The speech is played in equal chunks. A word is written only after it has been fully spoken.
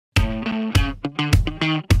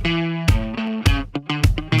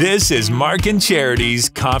This is Mark and Charity's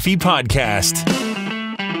Coffee Podcast.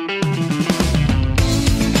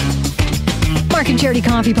 Mark and Charity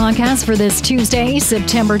Coffee Podcast for this Tuesday,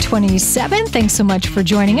 September 27th. Thanks so much for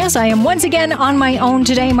joining us. I am once again on my own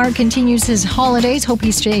today. Mark continues his holidays. Hope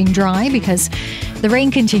he's staying dry because the rain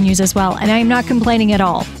continues as well. And I am not complaining at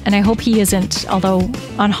all. And I hope he isn't, although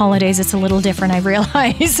on holidays it's a little different. I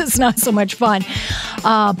realize it's not so much fun.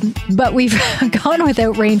 But we've gone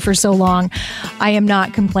without rain for so long. I am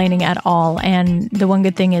not complaining at all. And the one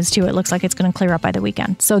good thing is, too, it looks like it's going to clear up by the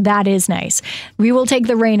weekend. So that is nice. We will take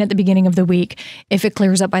the rain at the beginning of the week if it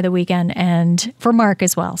clears up by the weekend, and for Mark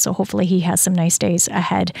as well. So hopefully he has some nice days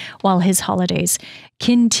ahead while his holidays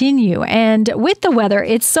continue. And with the weather,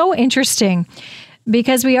 it's so interesting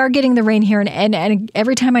because we are getting the rain here. And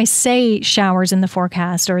every time I say showers in the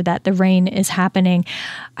forecast or that the rain is happening,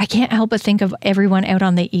 I can't help but think of everyone out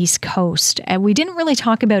on the East Coast. And we didn't really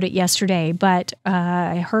talk about it yesterday, but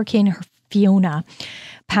Hurricane Fiona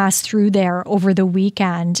passed through there over the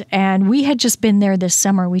weekend. And we had just been there this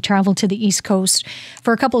summer. We traveled to the East Coast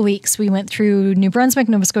for a couple of weeks. We went through New Brunswick,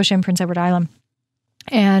 Nova Scotia, and Prince Edward Island.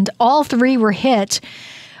 And all three were hit.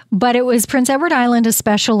 But it was Prince Edward Island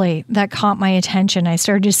especially that caught my attention. I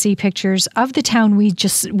started to see pictures of the town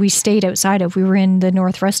we stayed outside of. We were in the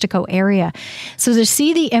North Rustico area. So to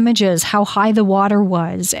see the images, how high the water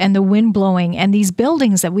was and the wind blowing and these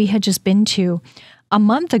buildings that we had just been to a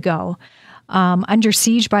month ago, under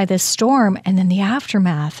siege by this storm, and then the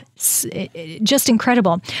aftermath, just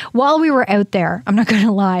incredible. While we were out there, I'm not going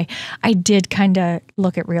to lie, I did kind of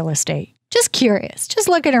look at real estate. Just curious, just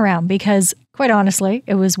looking around because quite honestly,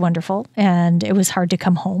 it was wonderful and it was hard to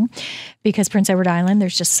come home because Prince Edward Island,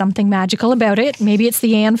 there's just something magical about it. Maybe it's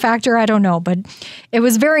the Anne factor, I don't know, but it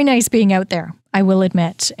was very nice being out there, I will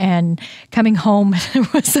admit, and coming home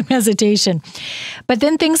with some hesitation. But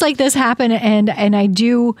then things like this happen and I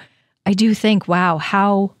do think, wow,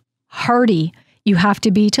 how hardy you have to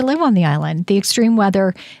be to live on the island. The extreme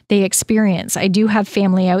weather they experience. I do have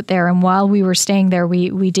family out there, and while we were staying there,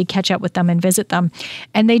 we did catch up with them and visit them.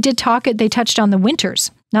 And they did talk, they touched on the winters,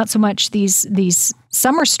 not so much these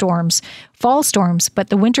summer storms, fall storms, but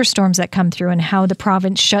the winter storms that come through and how the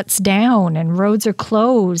province shuts down and roads are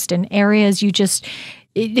closed and areas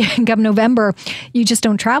come November, you just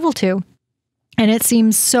don't travel to. And it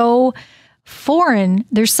seems so foreign.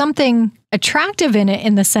 There's something attractive in it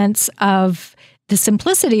in the sense of the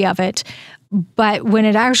simplicity of it. But when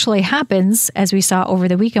it actually happens, as we saw over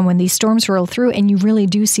the weekend, when these storms roll through and you really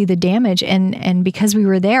do see the damage, and because we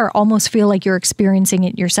were there, almost feel like you're experiencing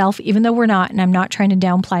it yourself, even though we're not. And I'm not trying to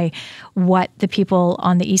downplay what the people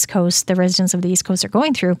on the East Coast, the residents of the East Coast are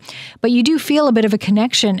going through. But you do feel a bit of a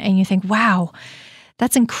connection and you think, wow,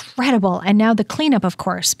 that's incredible. And now the cleanup, of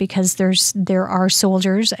course, because there are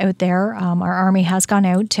soldiers out there. Our army has gone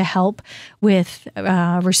out to help with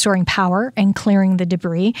restoring power and clearing the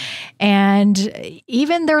debris. And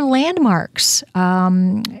even their landmarks.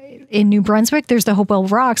 In New Brunswick, there's the Hopewell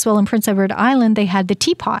Rocks. Well, in Prince Edward Island, they had the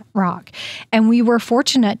Teapot Rock. And we were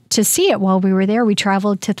fortunate to see it while we were there. We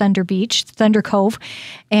traveled to Thunder Cove,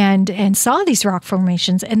 and saw these rock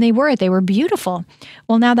formations. And they were beautiful.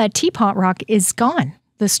 Well, now that Teapot Rock is gone.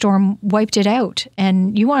 The storm wiped it out.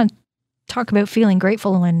 And you want to talk about feeling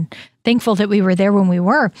grateful and thankful that we were there when we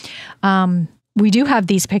were. We do have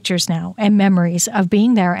these pictures now and memories of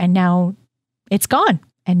being there. And now it's gone.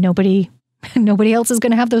 And nobody else is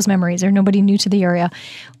going to have those memories, or nobody new to the area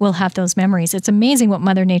will have those memories. It's amazing what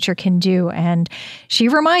Mother Nature can do. And she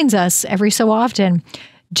reminds us every so often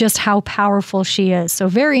just how powerful she is. So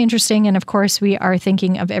very interesting. And of course, we are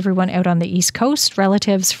thinking of everyone out on the East Coast,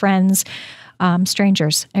 relatives, friends,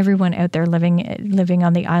 strangers, everyone out there living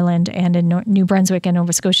on the island, and in New Brunswick and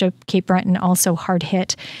Nova Scotia, Cape Breton, also hard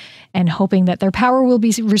hit, and hoping that their power will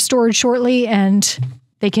be restored shortly and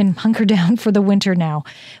they can hunker down for the winter now.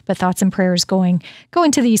 But thoughts and prayers going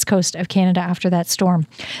to the East Coast of Canada after that storm.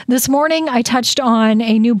 This morning, I touched on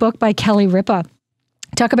a new book by Kelly Ripa.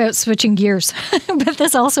 Talk about switching gears. But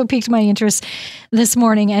this also piqued my interest this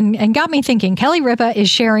morning and got me thinking. Kelly Ripa is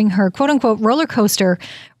sharing her quote-unquote roller coaster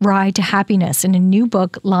ride to happiness in a new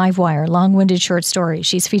book, Livewire, long-winded short story.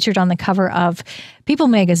 She's featured on the cover of People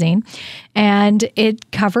magazine, and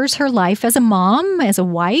it covers her life as a mom, as a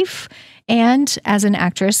wife, and as an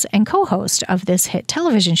actress and co-host of this hit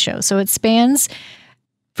television show. So it spans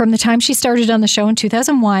from the time she started on the show in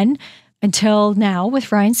 2001 until now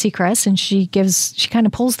with Ryan Seacrest, and she kind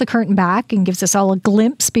of pulls the curtain back and gives us all a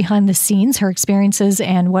glimpse behind the scenes, her experiences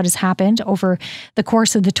and what has happened over the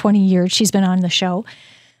course of the 20 years she's been on the show.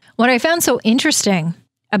 What I found so interesting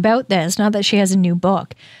about this, not that she has a new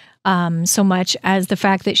book, so much as the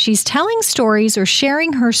fact that she's telling stories or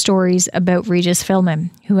sharing her stories about Regis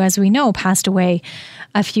Philbin, who, as we know, passed away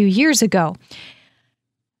a few years ago.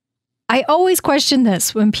 I always question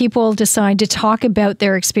this when people decide to talk about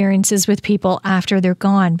their experiences with people after they're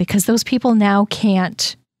gone, because those people now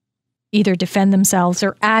can't either defend themselves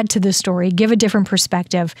or add to the story, give a different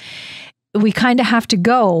perspective. We kind of have to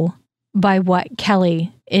go by what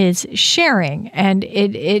Kelly is sharing. And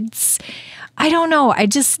it's, I don't know.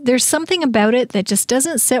 There's something about it that just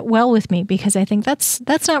doesn't sit well with me, because I think that's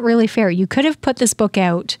not really fair. You could have put this book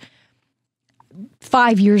out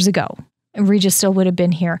 5 years ago, and Regis still would have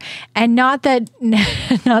been here. And not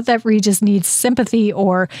that Regis needs sympathy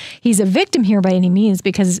or he's a victim here by any means,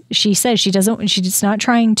 because she says she's not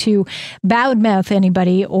trying to badmouth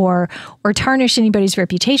anybody or tarnish anybody's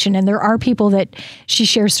reputation. And there are people that she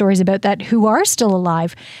shares stories about that who are still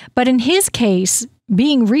alive. But in his case,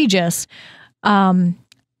 being Regis,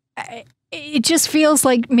 it just feels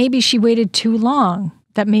like maybe she waited too long,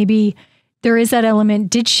 that maybe there is that element.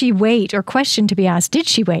 Did she wait, or question to be asked, did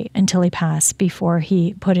she wait until he passed before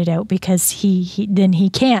he put it out? Because he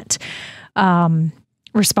can't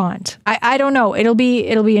respond. I don't know. It'll be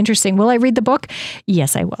interesting. Will I read the book?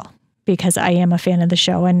 Yes, I will, because I am a fan of the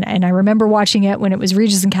show. And I remember watching it when it was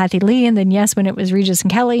Regis and Kathy Lee, and then when it was Regis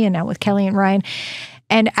and Kelly, and now with Kelly and Ryan.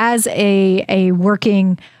 And as a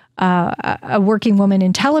working woman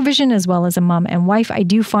in television, as well as a mom and wife, I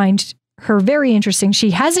do find her very interesting.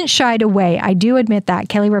 She hasn't shied away. I do admit that.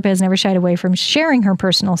 Kelly Ripa has never shied away from sharing her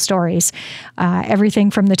personal stories.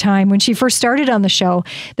 Everything from the time when she first started on the show,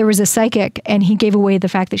 there was a psychic, and he gave away the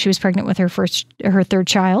fact that she was pregnant with her third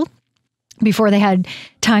child before they had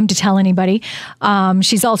time to tell anybody.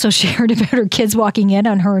 She's also shared about her kids walking in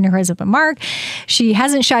on her and her husband, Mark. She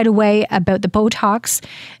hasn't shied away about the Botox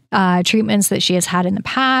treatments that she has had in the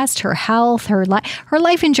past, her health, her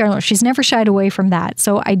life in general. She's never shied away from that.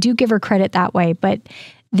 So I do give her credit that way. But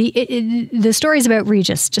the stories about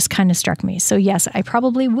Regis just kind of struck me. So yes, I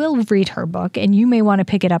probably will read her book, and you may want to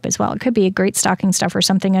pick it up as well. It could be a great stocking stuffer,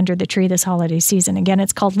 something under the tree this holiday season. Again,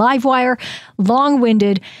 it's called Livewire,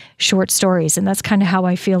 Long-Winded Short Stories. And that's kind of how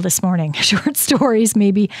I feel this morning. Short stories,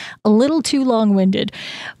 maybe a little too long-winded.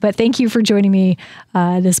 But thank you for joining me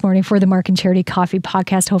this morning for the Mark and Charity Coffee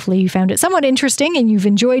Podcast. Hopefully you found it somewhat interesting and you've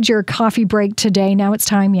enjoyed your coffee break today. Now it's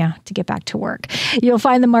time, to get back to work. You'll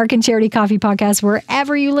find the Mark and Charity Coffee Podcast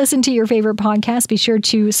wherever you listen to your favorite podcast. Be sure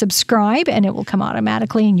to subscribe, and it will come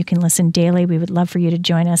automatically, and you can listen daily. We would love for you to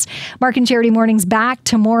join us. Mark and Charity Mornings back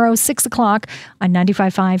tomorrow, 6 o'clock on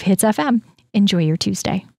 95.5 Hits FM. Enjoy your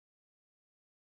Tuesday.